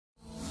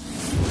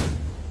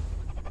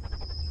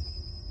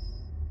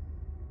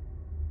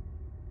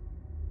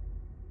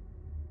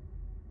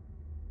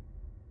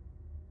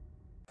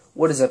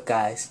What is up,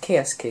 guys?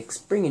 Chaos Kicks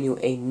bringing you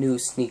a new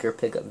sneaker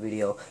pickup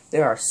video.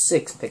 There are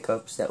 6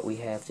 pickups that we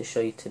have to show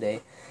you today.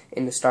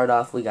 And to start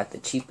off, we got the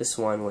cheapest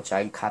one, which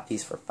I got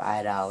these for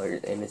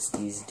 $5, and it's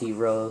these D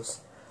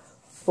Rose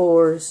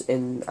 4s,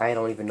 and I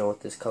don't even know what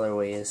this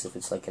colorway is, if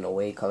it's like an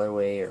away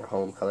colorway or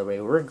home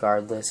colorway.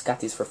 Regardless, got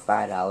these for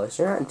 $5.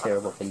 They're not in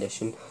terrible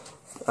condition.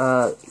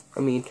 I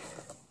mean,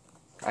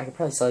 I could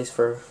probably sell these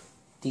for a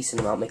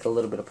decent amount, make a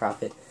little bit of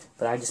profit.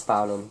 But I just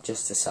bought them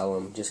just to sell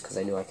them, just because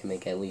I knew I could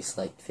make at least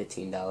like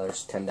 $15,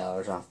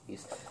 $10 off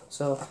these.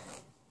 So,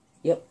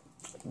 yep,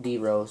 D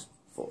Rose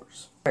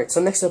 4s. Alright, so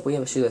next up we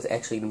have a shoe that's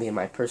actually going to be in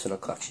my personal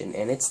collection,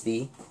 and it's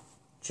the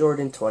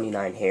Jordan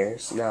 29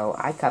 Hairs. Now,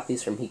 I copped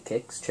these from Heat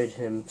Kicks, traded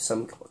him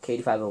some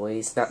KD5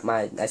 aways.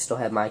 I still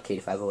have my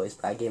KD5 aways,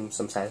 but I gave him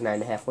some size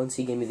 9.5 ones.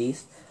 He gave me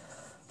these.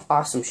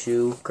 Awesome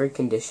shoe, great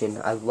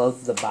condition. I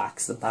love the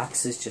box. The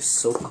box is just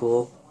so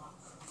cool.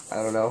 I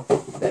don't know,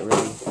 that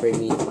really made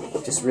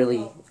me just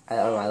really, I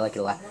don't know, I like it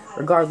a lot.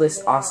 Regardless,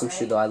 awesome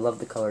shoe though. I love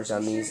the colors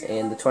on these,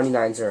 and the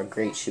 29s are a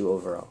great shoe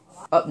overall.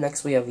 Up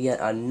next, we have yet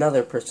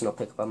another personal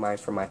pickup of mine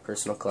from my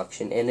personal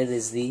collection, and it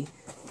is the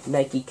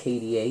Nike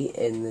KD8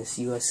 in this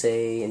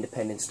USA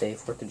Independence Day,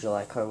 4th of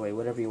July colorway,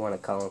 whatever you want to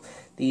call them.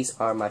 These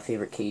are my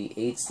favorite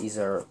KD8s. These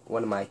are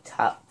one of my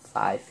top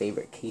 5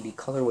 favorite KD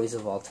colorways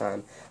of all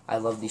time. I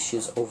love these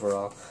shoes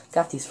overall.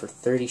 Got these for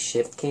 $30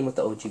 shipped, came with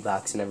the OG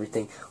box and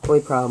everything.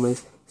 Only problem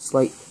is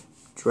slight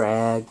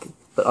drag,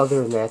 but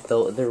other than that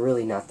though, they're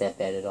really not that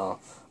bad at all.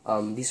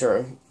 These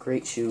are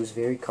great shoes,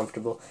 very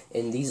comfortable,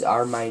 and these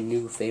are my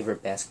new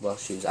favorite basketball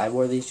shoes. I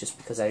wore these just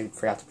because I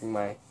forgot to bring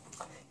my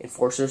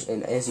Enforcers,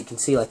 and as you can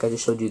see, like I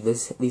just showed you,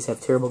 these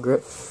have terrible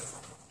grip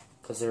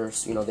because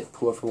there's, you know,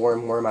 whoever wore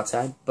them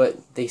outside, but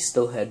they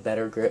still had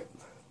better grip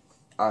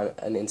on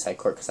an inside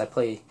court,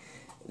 because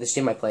this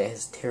gym I play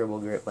has terrible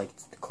grip. Like,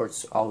 the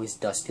court's always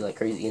dusty like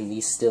crazy, and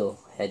these still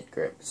had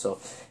grip. So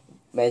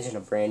imagine a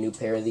brand new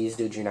pair of these,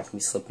 dude. You're not going to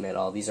be slipping at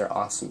all. These are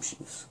awesome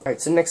shoes.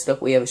 Alright, so next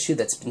up we have a shoe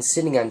that's been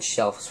sitting on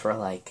shelves for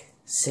like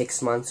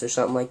 6 months or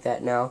something like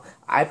that now.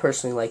 I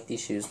personally like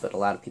these shoes, but a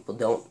lot of people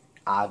don't,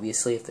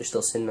 obviously, if they're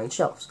still sitting on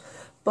shelves.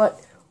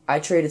 But I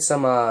traded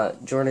some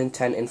Jordan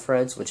 10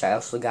 infrareds, which I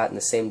also got in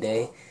the same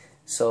day.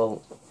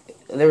 So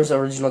there was an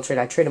original trade.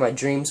 I traded my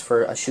Dreams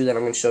for a shoe that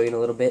I'm going to show you in a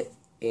little bit,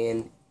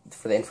 and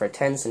for the infrared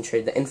 10s, and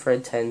traded the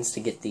infrared 10s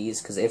to get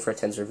these, because the infrared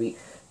 10s are beat.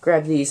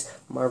 Grabbed these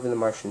Marvin the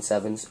Martian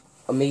 7s.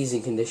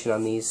 Amazing condition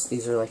on these.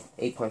 These are like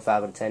 8.5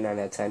 out of 10, 9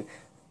 out of 10.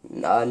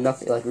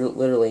 Nothing, like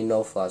literally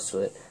no flaws to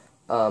it.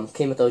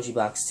 Came with OG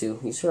box too.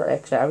 These are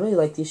actually, I really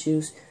like these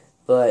shoes,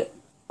 but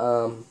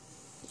a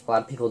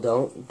lot of people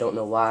don't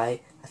know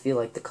why. I feel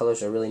like the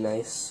colors are really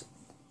nice.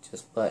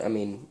 But I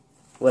mean,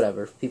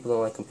 whatever. If people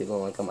don't like them, people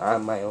don't like them.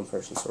 I'm my own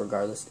person, so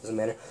regardless, it doesn't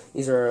matter.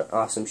 These are an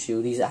awesome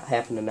shoe. These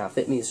happen to not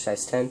fit me. It's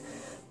size 10,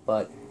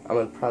 but I'm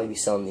gonna probably be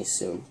selling these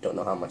soon. Don't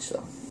know how much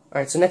though.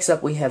 Alright, so next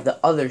up we have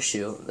the other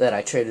shoe that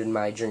I traded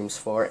my Dreams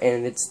for,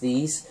 and it's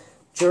these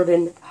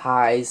Jordan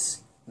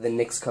Highs, the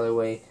Knicks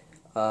colorway.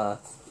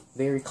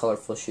 Very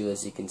colorful shoe,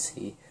 as you can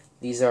see.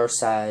 These are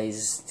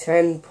size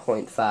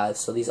 10.5,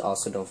 so these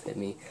also don't fit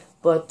me.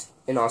 But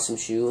an awesome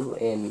shoe,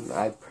 and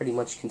I pretty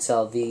much can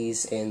sell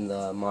these and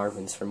the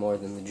Marvins for more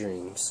than the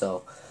Dreams.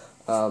 So,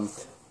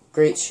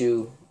 great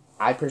shoe.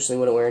 I personally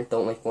wouldn't wear it,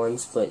 don't like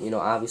ones, but, you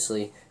know,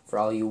 obviously, for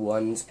all you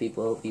ones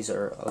people, these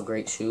are a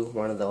great shoe.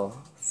 One of the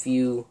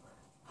few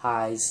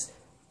highs,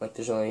 like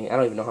there's only, I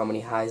don't even know how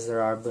many highs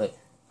there are, but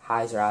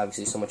highs are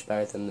obviously so much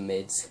better than the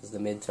mids, because the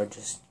mids are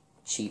just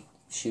cheap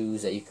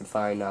shoes that you can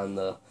find on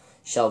the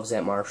shelves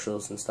at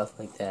Marshalls and stuff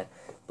like that.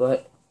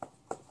 But,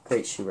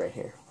 great shoe right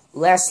here.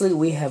 Lastly,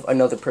 we have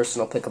another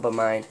personal pickup of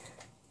mine.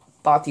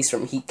 Bought these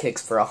from Heat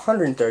Kicks for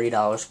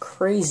 $130,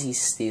 crazy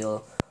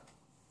steal,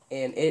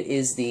 and it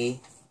is the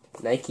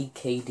Nike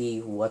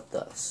KD What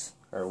Thus,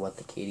 or What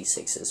the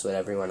KD6 is,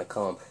 whatever you want to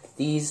call them.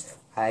 These,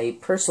 I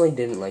personally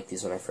didn't like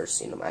these when I first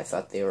seen them. I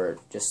thought they were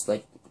just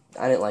like,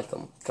 I didn't like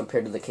them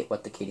compared to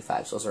what the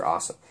KD5s. Those are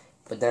awesome.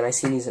 But then I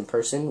seen these in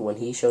person when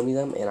he showed me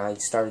them, and I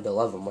started to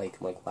love them. Like,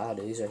 I'm like, wow,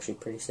 dude, these are actually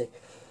pretty sick.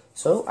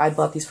 So I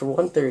bought these for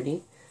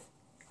 $130,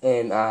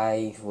 and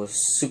I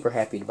was super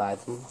happy to buy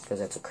them because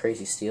that's a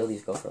crazy steal.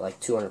 These go for like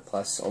 200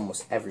 plus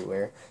almost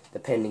everywhere,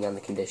 depending on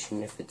the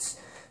condition. If it's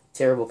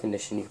terrible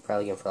condition, you could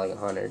probably get them for like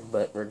 100.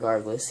 But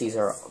regardless, these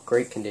are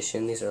great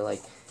condition. These are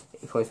like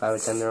 8.5 out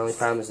of 10. Their only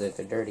problem is that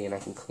they're dirty, and I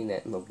can clean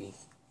that, and they'll be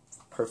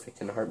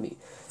perfect in a heartbeat.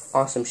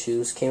 Awesome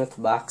shoes. Came with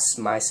the box,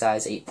 my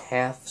size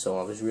 8.5, so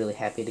I was really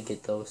happy to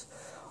get those,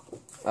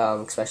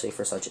 especially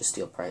for such a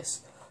steal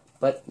price.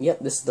 But yep,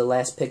 this is the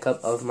last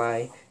pickup of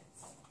my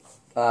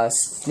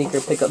sneaker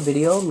pickup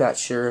video. I'm not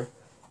sure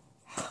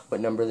what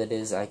number that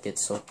is. I get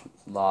so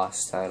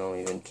lost, I don't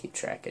even keep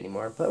track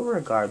anymore. But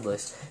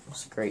regardless, it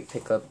was a great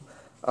pickup.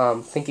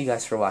 Thank you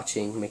guys for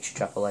watching. Make sure you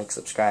drop a like,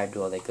 subscribe,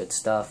 do all that good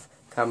stuff.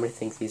 Comment if you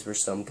think these were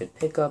some good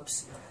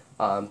pickups.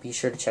 Be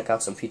sure to check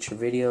out some future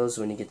videos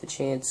when you get the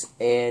chance.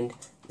 And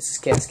this is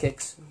Chaos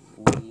Kicks.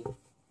 We